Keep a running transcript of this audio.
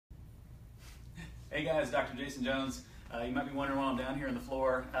Hey guys, Dr. Jason Jones. You might be wondering why I'm down here on the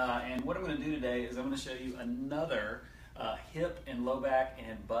floor. And what I'm going to do today is I'm going to show you another hip and low back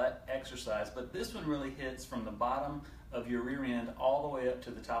and butt exercise. But this one really hits from the bottom of your rear end all the way up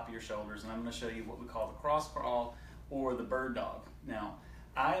to the top of your shoulders. And I'm going to show you what we call the cross crawl or the bird dog. Now,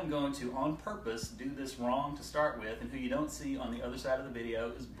 I am going to, on purpose, do this wrong to start with. And who you don't see on the other side of the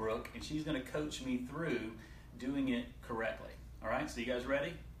video is Brooke. And she's going to coach me through doing it correctly. All right, so you guys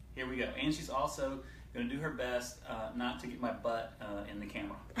ready? Here we go. And she's also going to do her best not to get my butt in the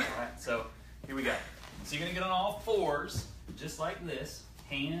camera. All right, so here we go. So you're going to get on all fours, just like this,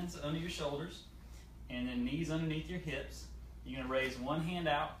 hands under your shoulders, and then knees underneath your hips. You're going to raise one hand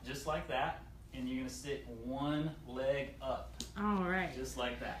out, just like that, and you're going to stick one leg up. All right. Just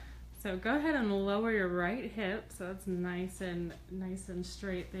like that. So go ahead and lower your right hip, so it's nice and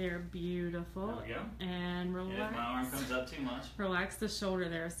straight there. Beautiful. There we go. And relax. Yeah, if my arm comes up too much. Relax the shoulder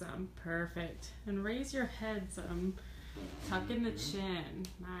there some. Perfect. And raise your head some. Tuck in the chin.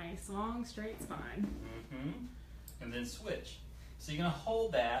 Nice, long, straight spine. And then switch. So you're going to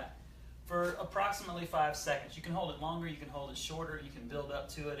hold that for approximately 5 seconds. You can hold it longer, you can hold it shorter, you can build up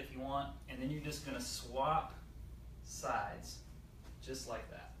to it if you want, and then you're just going to swap sides, just like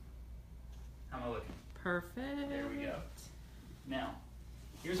that. How am I looking? Perfect. There we go. Now,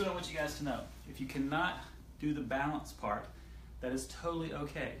 here's what I want you guys to know. If you cannot do the balance part, that is totally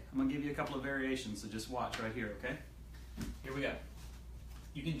okay. I'm going to give you a couple of variations, so just watch right here, okay? Here we go.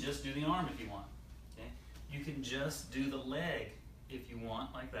 You can just do the arm if you want. Okay? You can just do the leg if you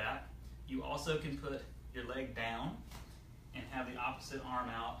want, like that. You also can put your leg down and have the opposite arm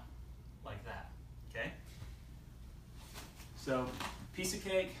out like that. Okay? So, piece of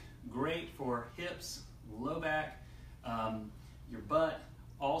cake. Great for hips, low back, your butt,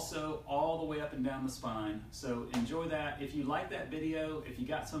 also all the way up and down the spine. So enjoy that. If you like that video, if you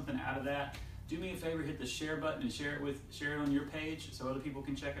got something out of that, do me a favor, hit the share button and share it on your page so other people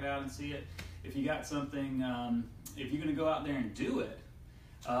can check it out and see it. If you got something, if you're going to go out there and do it,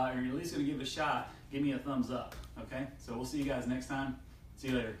 or you're at least going to give it a shot, give me a thumbs up. Okay? So we'll see you guys next time. See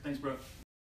you later. Thanks, Brooke.